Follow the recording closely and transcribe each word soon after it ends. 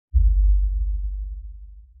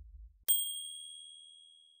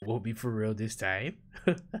We'll be for real this time.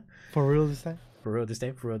 For real this time? For real this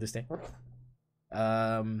time. For real this time.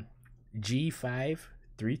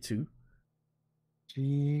 G532.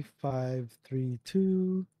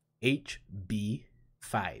 G532.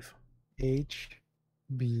 HB5.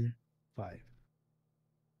 HB5.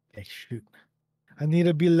 Okay, shoot. I need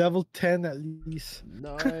to be level 10 at least.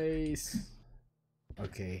 Nice.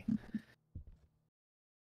 Okay.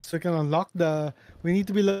 So we can unlock the... We need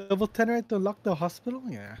to be level 10, right, to unlock the hospital?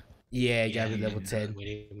 Yeah. Yeah, you gotta be level 10. We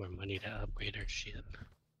need more money to upgrade our shit.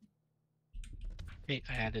 Hey,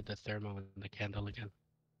 I added the thermo and the candle again.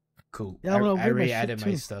 Cool. Yeah, I'm gonna I upgrade my already shit added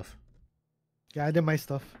my too. stuff. Yeah, I did my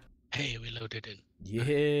stuff. Hey, we loaded in. Yeah.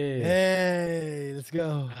 Hey, let's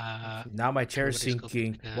go. Now my chair's everybody's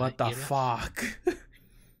sinking. going, What the EMF? fuck?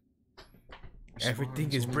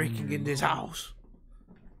 Everything is breaking in this house.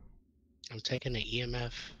 I'm taking an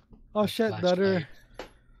EMF. Oh a shit, the other... flashlight.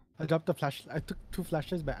 I dropped the flash. I took 2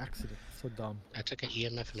 flashes by accident. So dumb. I took an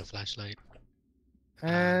EMF and a flashlight.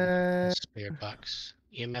 And Spirit box.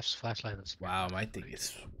 EMF's flashlight and spirit Wow, box. my thing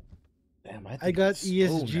is. Damn, my I thing got is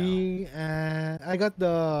slow now. ESG and I got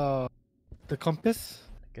the compass,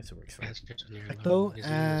 I guess it works fine. Masters on your Ecto, alone disease.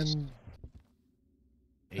 and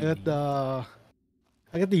I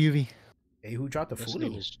got Hey, the UV. hey, who dropped the His food?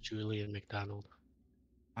 name is Julian McDonald.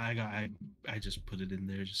 I just put it in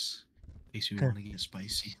there just in case you want to get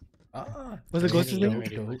spicy. Ah, What's the I'm ghost's ready, name? I'm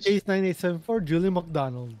ready, boys. Case 9874, Julie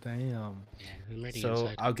McDonald. Damn. Yeah, I'm ready so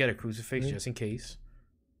inside. I'll get a crucifix Really? just in case.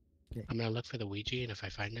 I'm gonna look for the Ouija, and if I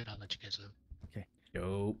find it, I'll let you guys know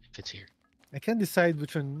Yo, if it's here. I can't decide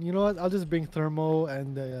which one. You know what? I'll just bring thermo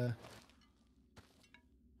and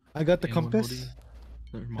I got the Anyone compass.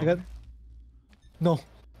 holding I got. No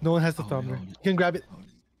one has the Oh, thermometer. no. You can grab it. Oh,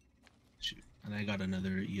 shoot. And I got another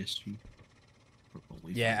ESG.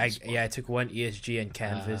 yeah, I took one ESG and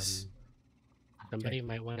canvas. Somebody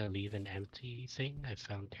might want to leave an empty thing. I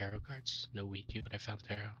found tarot cards. No Ouija, but I found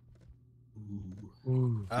tarot.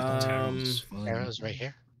 Ooh. Tarot's right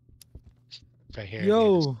here. It's right here.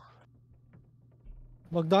 Yo,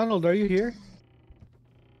 McDonald, are you here?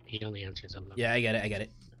 He only answers alone. Yeah, I get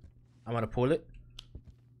it. I'm gonna pull it.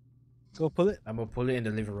 Go pull it. I'm gonna pull it in the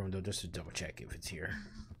living room though, just to double check if it's here.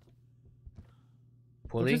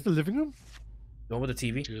 Which Pulling. is the living room? The one with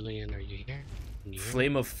the TV. Julian, are you here? Can you hear me?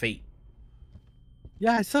 Flame of Fate.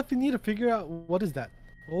 Yeah, I still need to figure out what is that.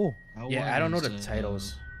 Oh, Yeah, I don't know the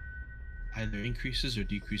titles. Either increases or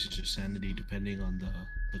decreases your sanity depending on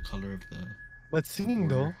the color of the. but singing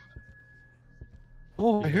though.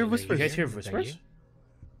 Oh, I hear You You whispers. guys hear Is that whispers?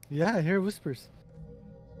 you? Yeah, I hear whispers.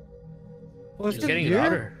 Oh, is It's it getting here?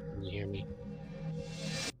 louder. Can you hear me?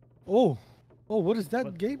 Oh, what is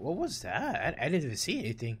that, Gabe? What was that? I didn't even see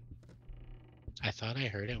anything. I thought I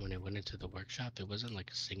heard it when I went into the workshop. It wasn't like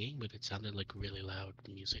singing, but it sounded like really loud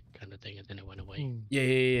music kind of thing, and then it went away. Hmm. Yeah,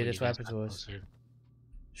 when that's you what guys happened got to us. closer.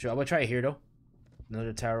 Sure, I'm gonna try it here though.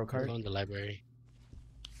 Another tarot I'll card. go in the library.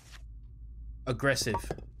 Aggressive.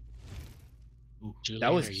 Julian,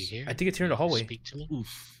 That was. are you here? I think it's here in the Can you hallway. Speak to me.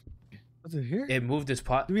 Oof. Was it here? It moved this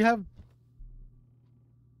pot. Do we have?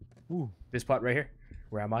 Ooh. This pot right here,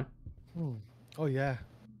 where I'm on. Hmm. Oh yeah.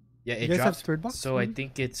 Yeah, You it guys have dropped. spirit box? So I maybe?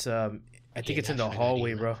 think it's I think it's in EMF, the I got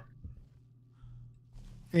hallway, EMF. bro.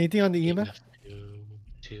 Anything on the EMF?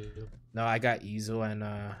 Two. No, I got ESO and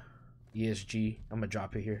ESG. I'm gonna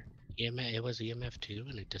drop it here. EMF. It was EMF 2,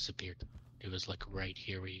 and it disappeared. It was like right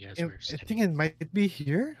here where you guys I were think standing. it might be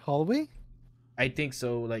here, hallway. I think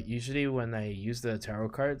so. Like usually when I use the tarot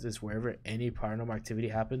cards, it's wherever any paranormal activity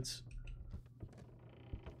happens.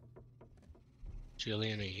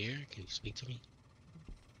 Julian, are you here? Can you speak to me?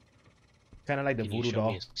 Kind of like the Can you voodoo show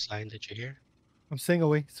doll. me a sign that you're here? I'm staying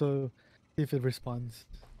away, so see if it responds.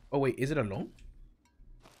 Oh wait, is it alone?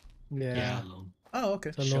 Yeah. Oh okay.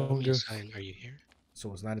 It's a Show lone me a ghost. sign. Are you here?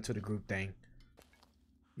 So it's not into the group thing.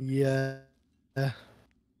 Yeah.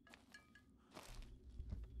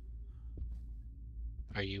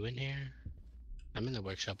 Are you in here? I'm in the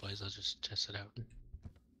workshop, boys. I'll just test it out.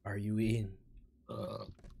 Are you in?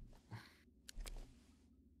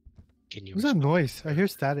 Can you? What's that respond? noise? I hear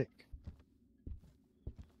static.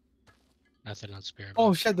 Nothing on spirit. Oh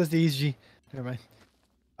box. shit, that's the ESG. Never mind.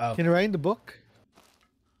 Oh Can you write in the book?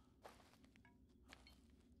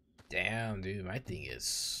 damn, dude, my thing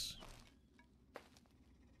is.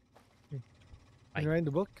 Can you write in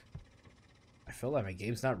the book? I feel like my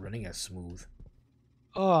game's not running as smooth.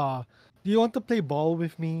 Ah, do you want to play ball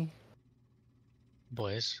with me?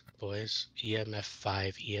 Boys, EMF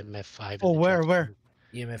 5, EMF 5. Oh, in the where, dressing where? room.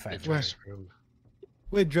 EMF The 5. dress room.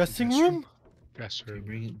 Wait, dressing Dressing room? room? Dress Okay,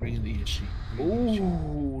 room. bring in the ESG. Bring in the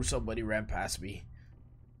ESG. Ooh, somebody ran past me.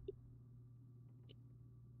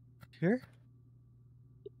 Here?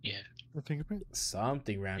 Yeah. The fingerprint?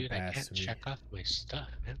 Something ran Dude, I past can't me. check off my stuff,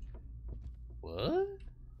 man. What?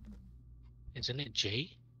 Isn't it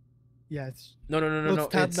J? Yeah, it's No. it's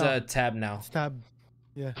tab It's now. tab now. It's tab.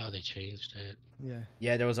 Yeah, Oh, they changed it. yeah.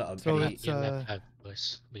 Yeah, there was an So update. it's EMF 5,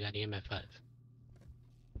 boys. We got EMF 5.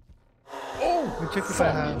 Oh, Let me check if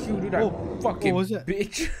I fuck have. you, dude! Oh, That fucking what was it?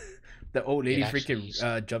 bitch. The old lady actually freaking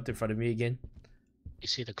used- jumped in front of me again. You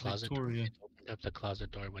see the closet door? Victoria. It opened up the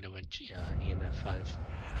closet door when it went EMF 5.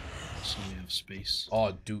 So we have space.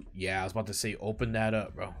 Oh, dude, yeah, I was about to say, open that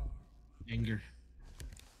up, bro. Anger.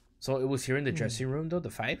 So it was here in the Hmm. dressing room, though, the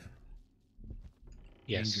 5?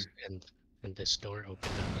 Yes, Anger. and this door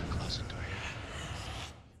opened up the closet door.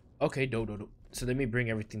 Yeah. Okay, no. So let me bring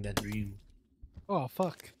everything then. Green. Oh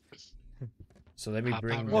fuck! So let me Hop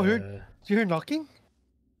bring out, the Oh, here- Do you hear knocking?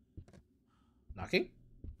 knocking.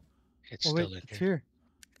 It's Oh wait, still in it's here. here.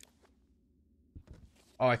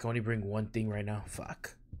 Oh, I can only bring one thing right now.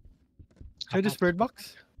 Fuck. Try the Hop spirit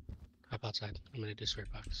box. Hop outside. I'm gonna do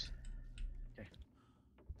spirit box. Okay.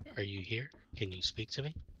 Are you here? Can you speak to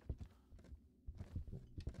me?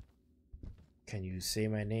 Can you say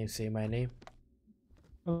my name? Say my name.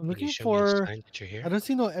 I'm Can looking you show me a for. sign that you're here? I don't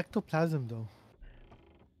see no ectoplasm though.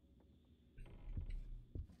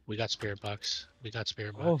 We got spirit box. We got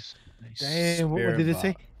spirit Oh. box. Nice. Damn, what did it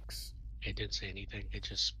say? Box. It didn't say anything. It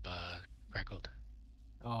just crackled.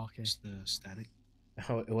 Oh, okay. Just the static.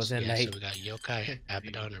 Oh, it wasn't Yeah, like. so we got yokai,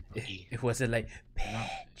 Abaddon, or Boogie. It wasn't like. Not,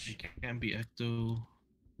 it can't be ecto.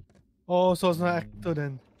 Oh, so it's not ecto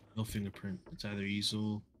then. No fingerprint. It's either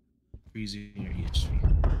easel, freezing, or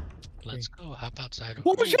ESG. Let's go. Hop outside.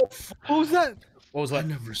 What was that? What was that? What was I what?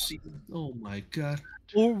 never seen. Oh my god!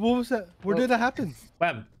 What was that? Where did that happen?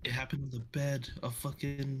 Bam. It happened on the bed. A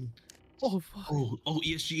fucking. Oh fuck!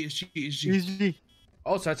 ESG. Easy.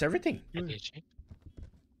 Oh, so that's everything. ESG.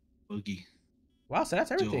 Boogie. Wow, so that's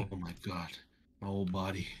Dude, everything. oh my god. My whole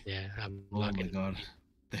body. Yeah, I'm Oh my locking. god.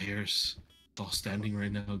 The hair's all standing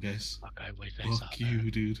right now, guys. Fuck, I wait. I saw Fuck that.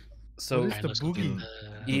 you, dude. So What is Alright, the let's go get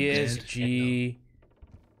boogie? the ESG,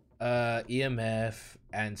 EMF,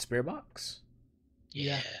 and Spirit Box.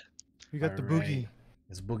 Yeah. We got the Alright. boogie.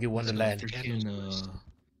 It's Boogie Let's go. Wonderland. Freaking Candles,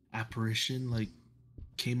 apparition like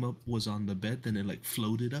came up, was on the bed, then it like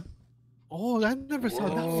floated up. Oh, I never saw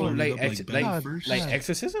that Whoa, one. like Floated up, ex- belly like- first. Like Yeah.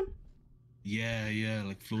 exorcism? Yeah,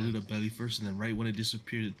 like floated up belly first, and then right when it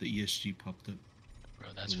disappeared, the ESG popped up. Bro,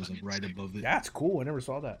 that's It was like fucking right sick. above it. That's cool. I never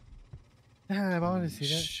saw that. Damn, I want Holy to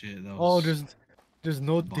see that. Shit, that Oh, was there's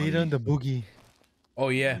no data on the boogie. Oh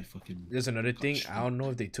yeah. really fucking. There's another thing. Gosh, I don't know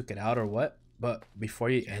if they took it out or what, but before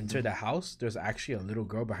you Yeah, enter no. the house, there's actually a little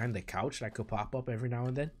girl behind the couch that could pop up every now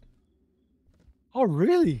and then. Oh,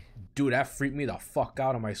 really? Dude, that freaked me the fuck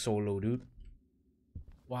out on my solo, dude.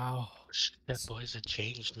 Wow. Shit, that boys have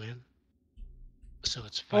changed, man. So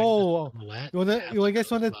it's fine. Oh, Silhouette, you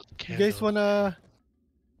guys wanna, about the you guys candle. wanna?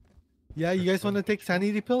 Yeah, you guys wanna take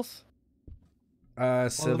sanity pills? wanna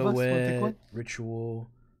take Silhouette, one? ritual.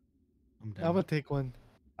 I'm I'm down. gonna take one.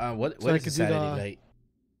 What So I is the could do sanity the- light?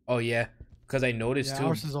 Oh yeah, because I noticed Yeah, too.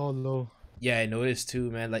 ours is all low. Yeah, I noticed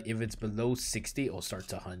too, man. Like if it's below 60, it'll start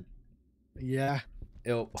to hunt. Yeah.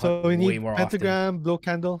 It'll So hunt we way need more pentagram, blow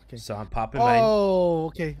candle. often. Okay. So I'm popping mine. Oh,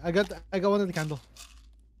 okay. I got one of the candle.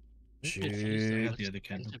 I'm confused, though. Shit. got the What's other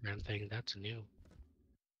candle. pentagram thing? That's new.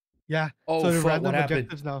 Yeah. Oh so the fuck! random What happened?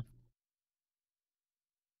 objectives now.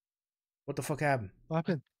 What the fuck happened? What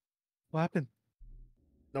happened? What happened?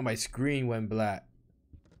 No, my screen went black.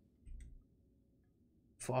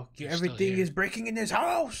 Fuck you! You're still Everything here. is breaking in this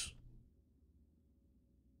house.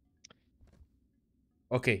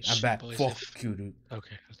 Okay, I'm Shit, back. boys, Fuck if- you, dude.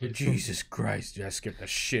 Okay. okay. Jesus Christ, dude, that scared the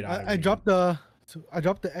shit out of me. I dropped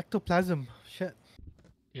the ectoplasm. Shit.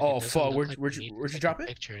 Dude, Oh, it doesn't fuck, look where'd- like where'd we you- need to where'd you take drop a it?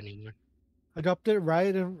 Picture anymore. I dropped it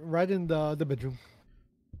right in the bedroom.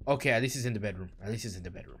 Okay, at least it's in the bedroom. At least it's in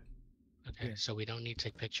the bedroom. Okay, Yeah. so we don't need to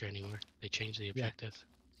take picture anymore. They changed the Yeah. objective.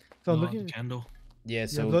 So I'm Oh, looking. the candle. Yeah, Yeah,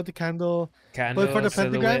 so blow the candle. candle, But for the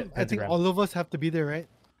silhouette, pentagram, I think pentagram. all of us have to be there, right?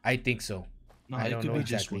 I think so. No, I it don't could know be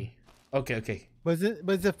just one. exactly. Okay. But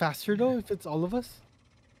is it faster though if it's all of us?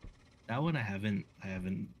 That one I haven't. I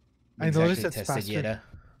noticed Exactly it's tested faster. yet,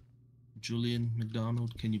 Julian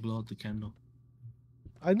McDonald, can you blow out the candle?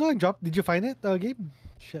 I know I dropped. Did you find it, Gabe?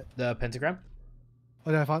 Shit. The pentagram?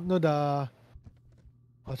 Oh, I found no the.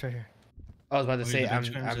 I'll try here. I was about to Oh, say the I'm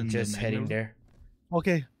pentagram's in I'm the just magnet heading room? there.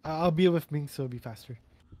 Okay, I'll be with Ming, so it'll be faster.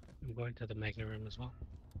 I'm going to the magnet room as well.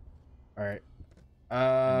 All right.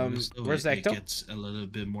 I noticed, though, Where's the it ecto? gets a little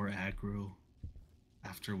bit more aggro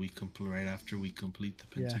after we complete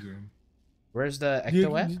the Yeah. pentagram. Where's the Do you-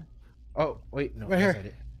 ecto at? Oh wait, no, Right that's here. not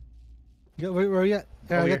it. Where are you at?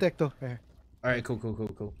 Here, Over I got the here. ecto. Here. All right,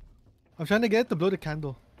 cool. I'm trying to get it to blow the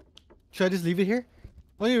candle. Should I just leave it here?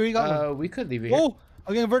 Oh, you already got one. We could leave it here. Oh,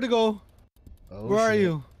 I'm getting vertigo. Oh, Where are shit.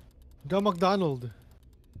 you? John McDonald.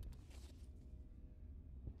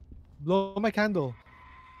 Blow my candle.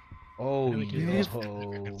 Oh do we do no, this? If my they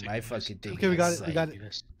do this- fucking thing. Okay, we got is it. We got like- it.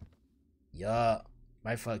 This- Yeah,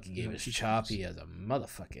 my fucking game Yeah, is keep choppy as a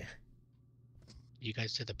motherfucker. You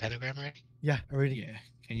guys did the pentagram already? Yeah, already. Yeah.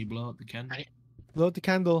 Can you blow out the candle? Right. Blow out the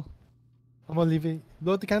candle. I'm gonna leave it.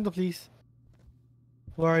 Blow out the candle, please.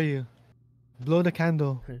 Where are you? Blow the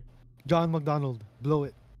candle. John McDonald. Blow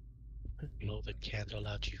it. Blow the candle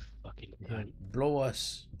out, you fucking Yeah, cunt. blow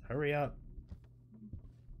us. Hurry up.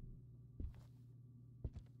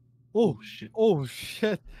 Oh, shit. oh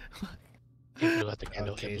shit. You blew out the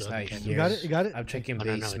candle. Okay, you it's blew out the not candle. You got it? You got it? I'm checking Oh,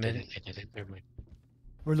 no, basement. it didn't. Never mind.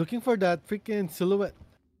 We're looking for that freaking silhouette.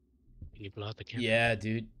 Can you blow out the candle? Yeah,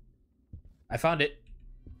 dude. I found it.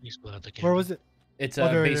 Please blow out the candle. Where was it? It's Oh,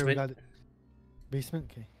 a there, we basement. got it. Basement?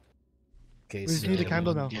 Okay. Okay, We just so need a Yeah,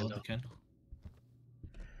 candle blow now. out the Blow out candle. the candle.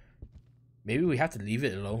 maybe we have to leave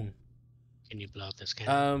it alone. Can you blow out this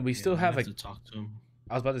candle? We still have a. to talk to him.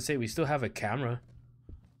 I was about to say we still have a camera.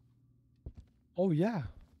 Oh, yeah.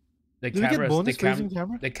 The Did we get camera. bonus for using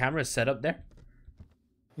camera? The camera's set up there,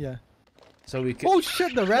 Yeah. so we can. Oh,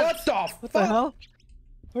 shit, the rats! What the What fuck? the hell?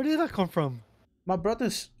 Where did that come from? My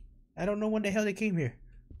brothers. I don't know when the hell they came here.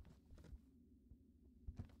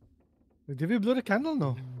 Did we blow the candle?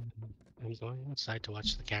 No. I'm going outside to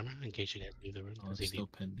watch the camera in case you guys leave the room. Oh, Because it's if you still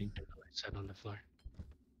pending. set on the floor.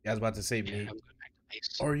 I was about to say, Yeah, maybe. I'm going back to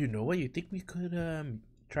base. Or you know what? You think we could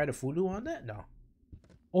try to Fulu on that? No.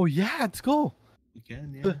 Oh, yeah, let's go. You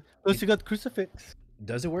can, yeah. But- Plus, you got crucifix.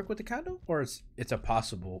 Does it work with the candle, or it's a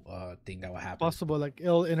possible thing that will happen? Possible, like,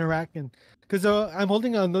 it'll interact. And because I'm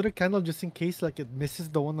holding another candle just in case, like, it misses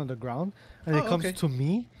the one on the ground. And it Oh, comes okay. to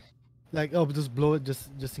me. Like, I'll just blow it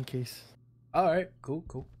just in case. All right,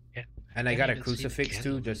 cool. Yeah. And I got a can't even see the crucifix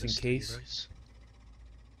candle too, in just in this thing, case. Royce.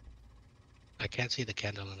 I can't see the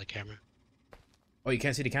candle on the camera. Oh, you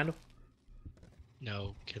can't see the candle?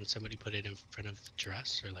 No, can somebody put it in front of the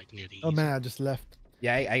dress or like near the Oh, easel? man, I just left.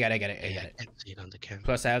 Yeah, I got it. Yeah, I got I it. can't see it on the camera.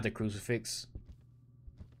 Plus, I have the crucifix.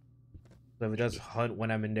 So if it does hunt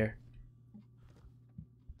when I'm in there.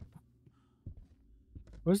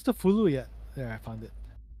 Where's the Fulu yet? There, I found it.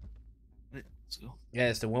 Let's go. Yeah,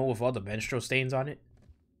 it's the one with all the menstrual stains on it.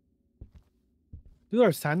 Dude,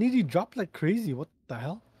 our sanity dropped like crazy. What the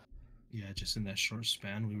hell? Yeah, just in that short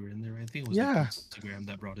span we were in there. I think it was Yeah. like Instagram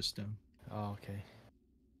that brought us down. Oh, okay.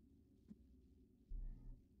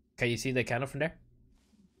 Can you see the candle from there?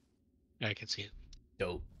 Yeah, I can see it.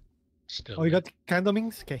 Dope. Still Oh, you lit. got the candle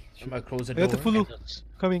mings? Okay, I'm sure. gonna close the I got door. the Fulu Candle's,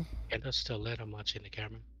 coming. candle's still lit. I'm watching the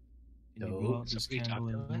camera. Can you No. blow out this Somebody talk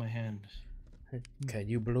candle to in it? my hand? Can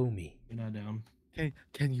you blow me? You're not down.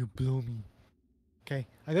 Can you blow me? Okay,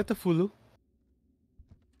 I got the Fulu.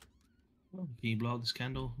 Can you blow out this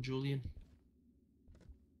candle, Julian?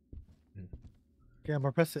 Okay, I'm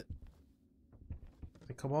gonna press it.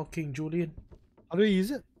 Come on, King Julian. How do you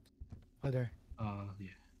use it? Oh, there. Yeah.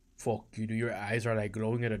 Fuck you, dude. Your eyes are like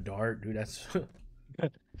glowing in the dark, dude. That's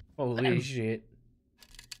holy shit.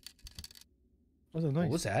 What's the What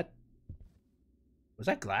noise? was that? Was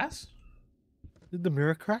that glass? Did the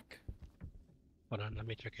mirror crack? Hold on, let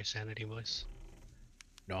me check your sanity, boys.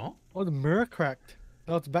 No. Oh, the mirror cracked.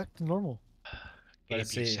 Now it's back to normal. Gabe,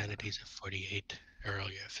 Let's your see. sanity's at 48.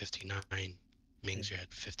 Earl, you're at 59. Mings, you're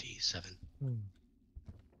at 57. Hmm.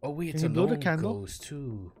 Oh wait, Can it's you a blow the lone candle? ghost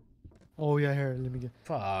too. Oh yeah, here. Let me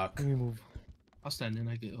Fuck. move. I'll stand in.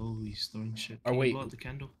 I get he's throwing shit. Oh, Can you wait. blow out the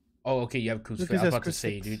candle? Oh, okay. You have Look, crucifix. it I was says about to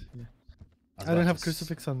say, crucifix. dude. Yeah. was I don't about have to s-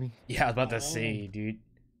 crucifix on me. Yeah, I was about to Oh. say, dude.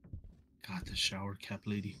 God, the shower cap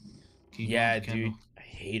lady. Can you blow out Yeah, the dude. candle? I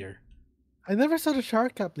hate her. I never saw the shower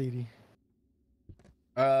cap lady.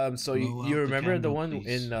 So Blow you out the remember the candle, one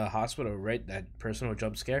please. in the hospital, right? That personal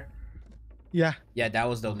jump scare. Yeah. Yeah, that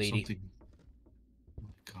was the Oh, lady. something- Oh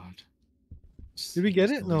my God. Did we get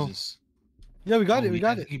These it? No. noises. Yeah, we got Oh, it. We yeah,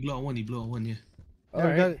 got it. He blew out one. He blew out one. Yeah. Yeah,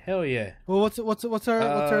 we All got right. it. Hell yeah. Well, what's our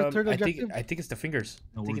third I objective? think it's the fingers.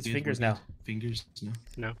 No, I think we're it's good, fingers we're now. good. Fingers. No.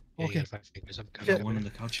 No? Yeah, Okay. you got 5 fingers. I'm I coming, Yeah. got back. one on the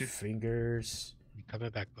couch here. Fingers. I'm coming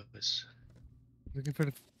back, boys. Looking for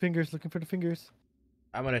the fingers. Looking for the fingers.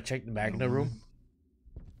 I'm gonna check the back of the Got room. one.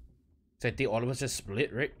 So I think all of us just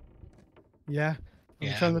split, right? Yeah. I'm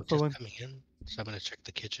Yeah, trying to I'm look for just one. coming in. So I'm gonna check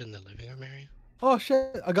the kitchen, the living room area. Oh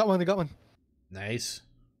shit! I got one. I got one. Nice.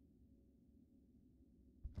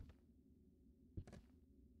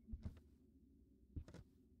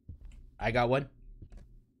 I got one.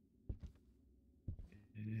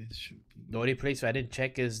 It should be. The only place I didn't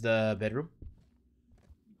check is the bedroom.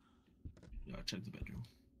 Yeah, I'll check the bedroom.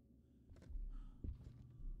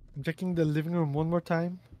 I'm checking the living room one more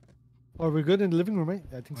time. Oh, we're good in the living room, right?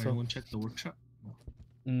 Yeah, I think so. Anyone check the workshop?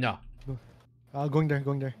 No. Going there,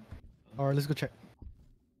 going there. Alright, let's go check.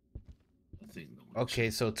 Nothing. Okay,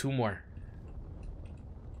 so 2 more.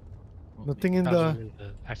 Nothing in Found the. one in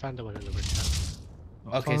the- I found the one in the workshop.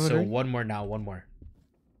 Okay, Found it so already? 1 more now, 1 more.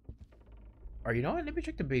 Or you know what? Let me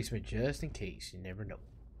check the basement just in case. You never know.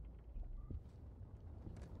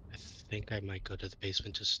 I think I might go to the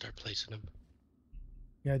basement to start placing them.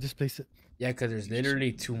 Yeah, just place it. Yeah, because there's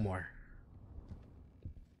literally 2 more.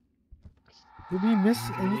 Did we miss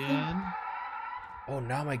anything? Yeah. Oh,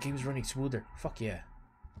 now my game's running smoother. Fuck yeah.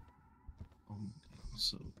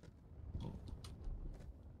 So. Oh.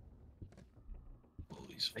 Oh,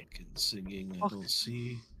 he's fucking singing. I Fuck. don't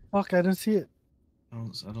see. Fuck, I don't see it. I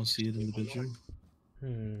don't see it in the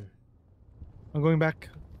bedroom. I'm going back.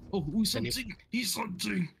 Oh, he's hunting! He's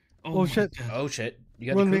hunting! Oh, my shit. God. Oh shit. You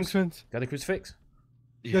got Run, the Minx, cruise? run. Got the crucifix?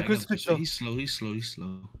 Yeah, Yeah, I got crucifix, this. though. He's slow. He's slow. He's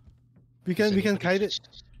slow. We Does can anybody kite it.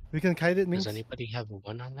 just- We can kite it, Minx. Does anybody have a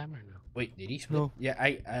 1 on them or no? Wait, did he split? No.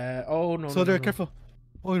 Yeah, oh no. So no, they're no, no. careful.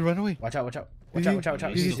 Oh, he ran away. Watch out, watch out. Did Watch out, he- watch out, watch out.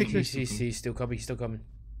 did he He's, take he's, this? he's still coming, he's still coming.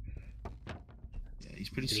 Yeah, he's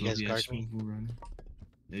pretty Did you slow. guys Yeah, guard just me? move around.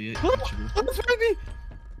 Yeah, yeah. Oh, got you, bro. that's right.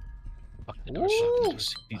 Fuck, the door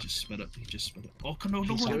shut. He just sped up. He just sped up. Oh, come on,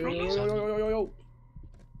 no, He's no, on no, me, no, he's no, on me. Yo.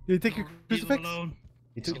 Did you take your Leave him crucifix? alone.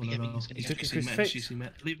 He He's took, gonna get me, he's gonna he get took me. his She's mad, crucifix. she's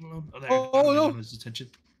mad. Leave him alone. Oh, there, Oh, got him, no. got his attention.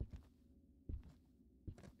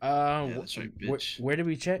 That's right, bitch. Where did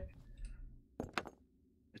we check?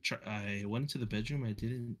 I went into the bedroom. I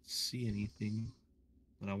didn't see anything.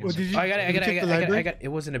 But I Oh, was. did you- Oh, I got it, I Did you got it, check I the got it, I library? got it. It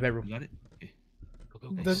was in the You bedroom. got it? Okay. Go,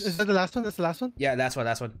 go, go. Is that the last one? That's the last one? Yeah, that's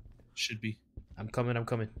one. Should be. I'm coming, I'm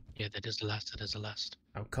coming. Yeah, that is the last. That is the last.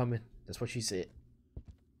 I'm coming. That's what she said.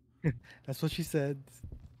 That's what she said.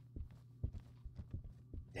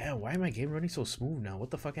 Damn, why am my game running so smooth now? What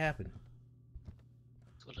the fuck happened?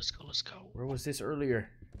 Let's go. Let's go. Let's go. Where was this earlier?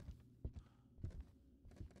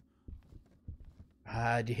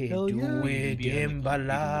 Ade Hell Due yeah. Maybe like a beat in the Damballa.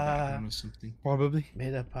 background or something. Probably. May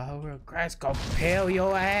the power of Christ compel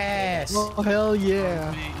your ass. Oh, hell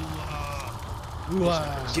yeah. Hey, ooh-ah. Ooh,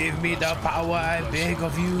 ah. Give me the power, I beg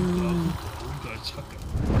of you. Ooga chaka.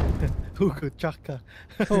 Ooga chaka.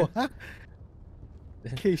 Oh, huh?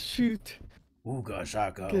 Okay, shoot. Ooga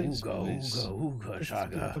shaka, Okay, ooga Let's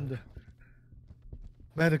shaka. get from there.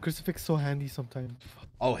 Man, the crucifix so handy sometimes.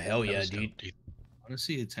 Oh hell That yeah, was dude. dope, dude.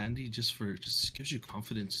 Honestly, it's handy just gives you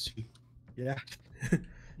confidence too. Yeah.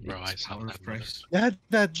 Bro, I It's saw power that. of Christ. That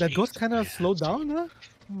ghost Jesus, kind of yeah, slowed dude. down, huh?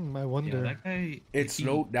 I Yeah, wonder. that guy. It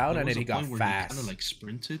slowed down and then he got Kind fast. of like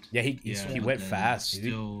sprinted. Yeah, he but went then fast, dude.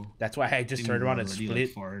 Still, That's why I just turned around and already, split.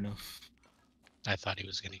 far enough. I thought he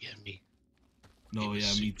was gonna get me. No, was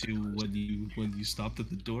yeah, me super too. close. When you stopped at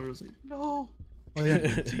the door, I was like, no. Oh, yeah.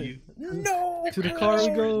 To you. No. To the car we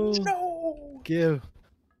go. No.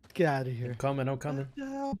 Get out of here. I'm coming. I'm coming.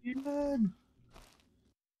 No, man.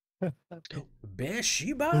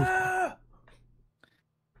 Bathsheba.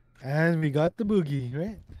 And we got the boogie,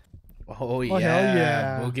 right? Oh yeah. Oh, hell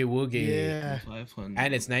yeah. Boogie woogie. Yeah. 500.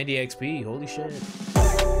 And it's 90 XP. Holy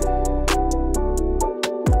shit.